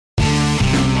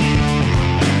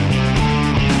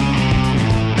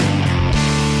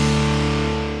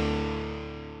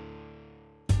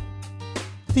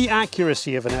The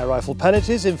accuracy of an air rifle pellet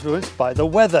is influenced by the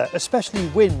weather, especially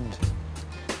wind.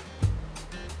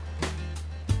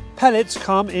 Pellets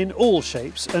come in all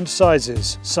shapes and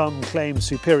sizes. Some claim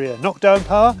superior knockdown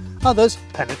power, others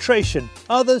penetration,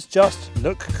 others just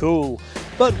look cool.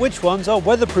 But which ones are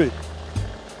weatherproof?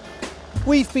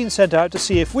 We've been sent out to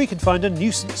see if we can find a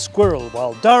nuisance squirrel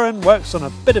while Darren works on a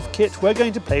bit of kit we're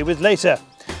going to play with later.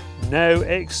 No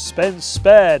expense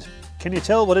spared. Can you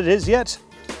tell what it is yet?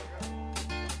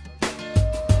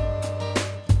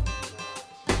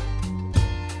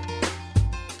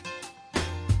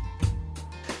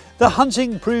 The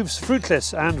hunting proves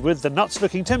fruitless, and with the nuts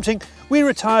looking tempting, we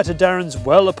retire to Darren's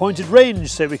well-appointed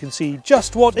range so we can see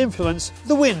just what influence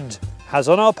the wind has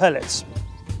on our pellets.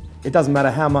 It doesn't matter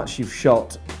how much you've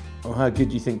shot or how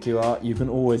good you think you are, you can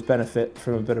always benefit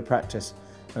from a bit of practice.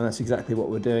 And that's exactly what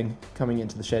we're doing coming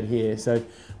into the shed here. So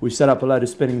we've set up a load of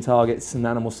spinning targets and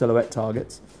animal silhouette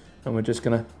targets, and we're just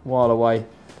going to while away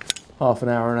half an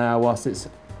hour whilst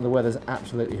the weather's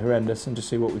absolutely horrendous, and just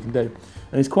see what we can do.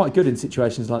 And it's quite good in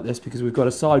situations like this because we've got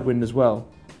a side wind as well.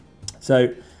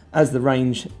 So as the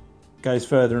range goes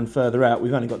further and further out,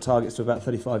 we've only got targets to about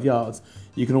 35 yards.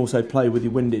 You can also play with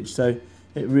your windage. So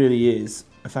it really is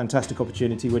a fantastic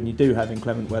opportunity when you do have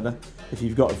inclement weather, if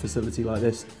you've got a facility like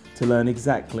this, to learn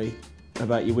exactly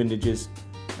about your windages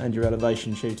and your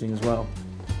elevation shooting as well.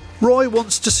 Roy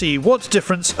wants to see what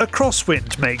difference a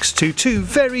crosswind makes to two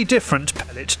very different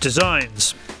pellet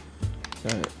designs. So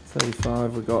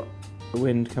 35, we've got the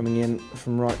wind coming in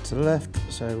from right to left,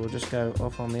 so we'll just go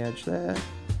off on the edge there.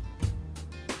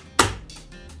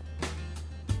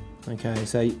 Okay,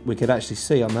 so we could actually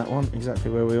see on that one exactly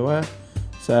where we were.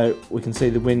 So we can see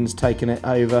the wind's taken it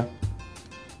over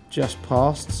just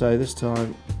past, so this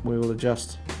time we will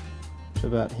adjust to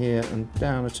about here and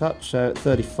down a touch. So at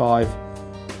 35,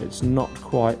 it's not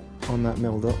quite on that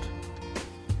mil dot.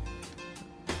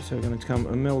 So we're going to come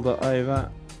a mil dot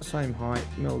over, same height,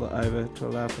 mil dot over to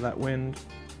allow for that wind.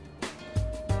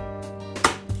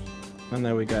 And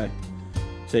there we go.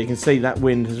 So you can see that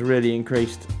wind has really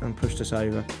increased and pushed us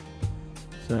over.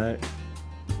 So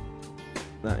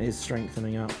that is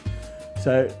strengthening up.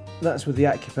 So that's with the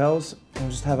AccuPels. I'll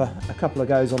just have a couple of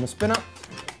goes on the spinner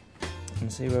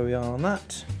and see where we are on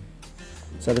that.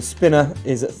 So the spinner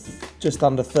is at just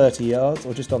under 30 yards,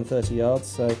 or just on 30 yards,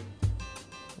 so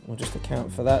we'll just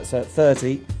account for that. So at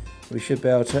 30 we should be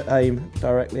able to aim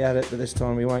directly at it, but this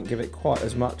time we won't give it quite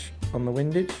as much on the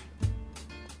windage.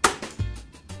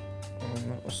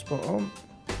 And that was spot on.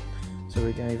 So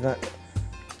we gave that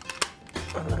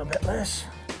a little bit less.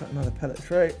 Put another pellet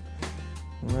through.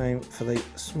 We'll aim for the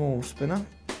small spinner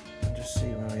and just see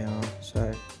where we are.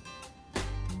 So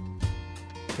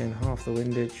again, half the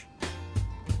windage.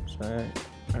 So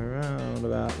around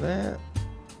about there.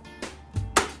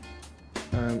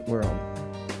 And we're on.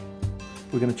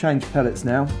 We're going to change pellets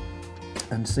now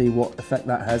and see what effect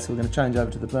that has. So we're going to change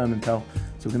over to the Berman-Pel.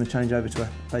 So we're going to change over to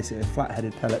basically a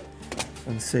flat-headed pellet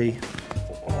and see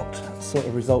what sort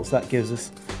of results that gives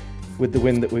us with the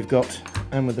wind that we've got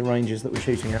and with the ranges that we're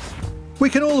shooting at. We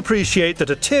can all appreciate that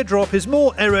a teardrop is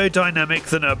more aerodynamic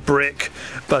than a brick,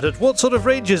 but at what sort of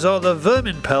ranges are the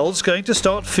Vermin-Pels going to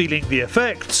start feeling the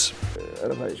effects?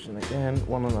 Elevation again,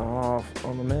 1.5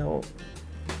 on the mil.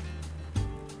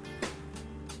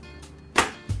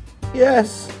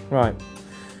 Yes! Right.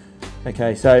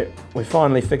 Okay, so we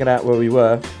finally figured out where we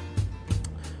were.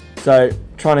 So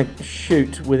trying to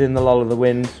shoot within the lull of the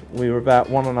wind, we were about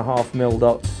 1.5 mil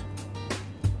dots.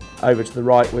 Over to the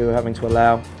right we were having to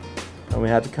allow, and we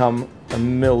had to come a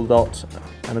mil dot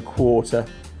and a quarter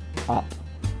up.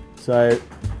 So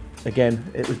again,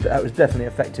 that was definitely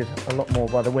affected a lot more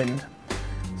by the wind.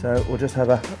 So we'll just have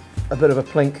a bit of a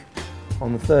plink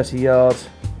on the 30 yards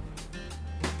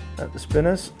at the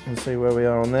spinners and see where we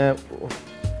are on there.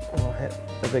 I'll hit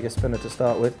a bigger spinner to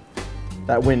start with.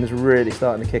 That wind is really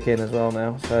starting to kick in as well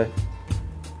now, so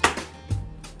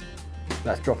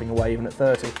that's dropping away even at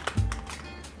 30.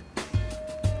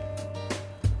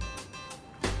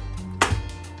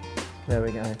 There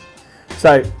we go.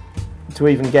 So to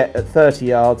even get at 30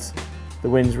 yards, the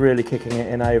wind's really kicking it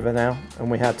in over now, and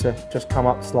we had to just come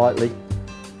up slightly.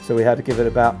 So we had to give it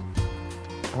about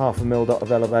half a mil dot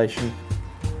of elevation,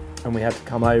 and we had to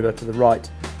come over to the right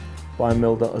by a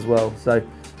mil dot as well. So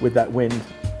with that wind,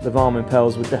 the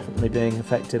Vermin-Pels were definitely being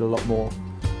affected a lot more.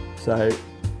 So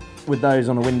with those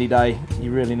on a windy day,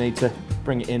 you really need to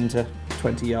bring it into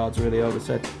 20 yards really, I would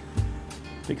say,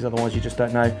 because otherwise you just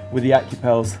don't know. With the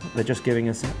AccuPels, they're just giving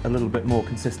us a little bit more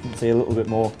consistency, a little bit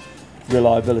more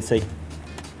reliability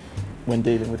when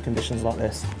dealing with conditions like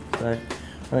this. So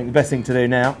I think the best thing to do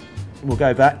now we'll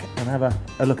go back and have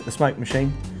a look at the smoke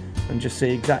machine and just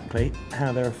see exactly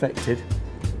how they're affected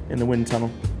in the wind tunnel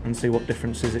and see what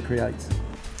differences it creates.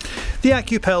 The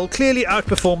AccuPel clearly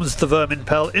outperforms the Vermin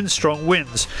Pel in strong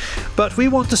winds, but we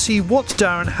want to see what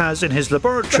Darren has in his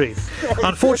laboratory.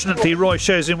 Unfortunately, Roy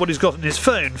shows him what he's got on his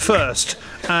phone first,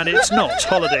 and it's not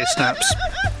holiday snaps.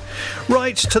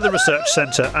 Right to the research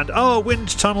centre, and our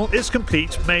wind tunnel is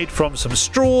complete, made from some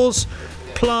straws,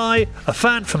 ply, a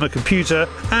fan from a computer,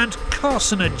 and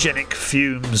carcinogenic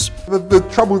fumes. The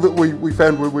trouble that we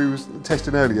found when we was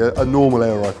testing earlier, a normal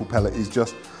air rifle pellet is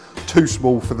just too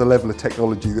small for the level of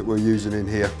technology that we're using in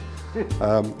here.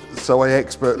 So I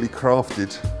expertly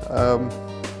crafted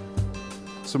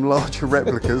some larger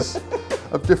replicas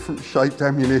of different shaped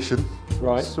ammunition,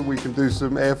 right, so we can do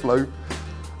some airflow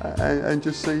and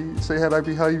just see how they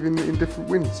behave in different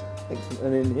winds. Excellent.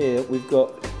 And in here we've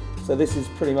got, so this is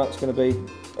pretty much going to be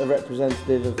a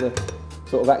representative of the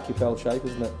sort of AccuPel shape,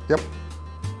 isn't it? Yep.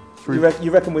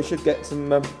 You reckon we should get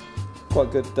some quite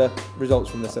good results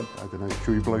from this then? I don't know,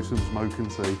 should we blow some smoke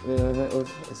and see? Yeah,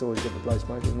 it's always good to blow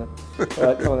smoke, isn't it? All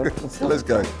right, come on then. Let's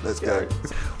go, let's go.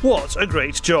 What a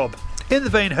great job. In the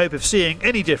vain hope of seeing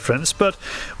any difference, but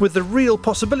with the real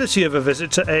possibility of a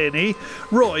visit to A&E,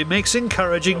 Roy makes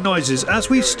encouraging noises as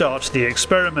we start the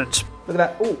experiment. Look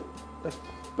at that. Oh, that's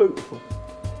beautiful.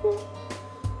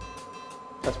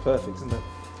 That's perfect, isn't it?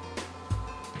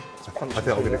 I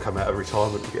think I'm going to come out of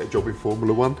retirement and get a job in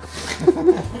Formula 1.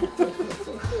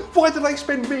 Why do they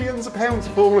spend millions of pounds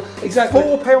in Formula 1? Exactly.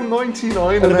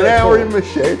 £4.99 an hour in the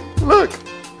shed. Look,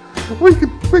 we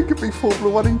could be Formula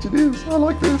 1 engineers. I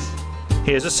like this.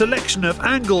 Here's a selection of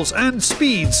angles and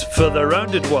speeds for the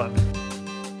rounded one.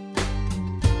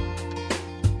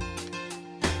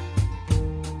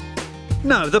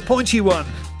 Now the pointy one.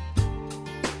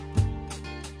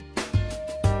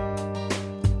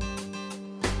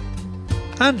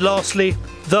 And lastly,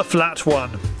 the flat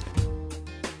one.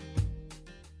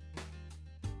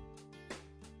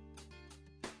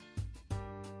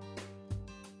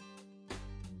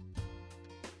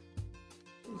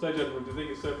 So, gentlemen, do you think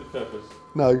it served its purpose?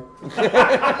 No.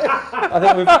 I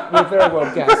think we're very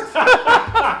well gassed.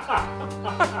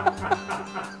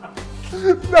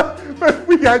 No, but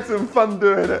we had some fun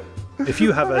doing it. If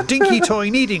you have a dinky toy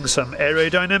needing some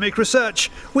aerodynamic research,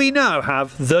 we now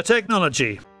have the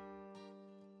technology.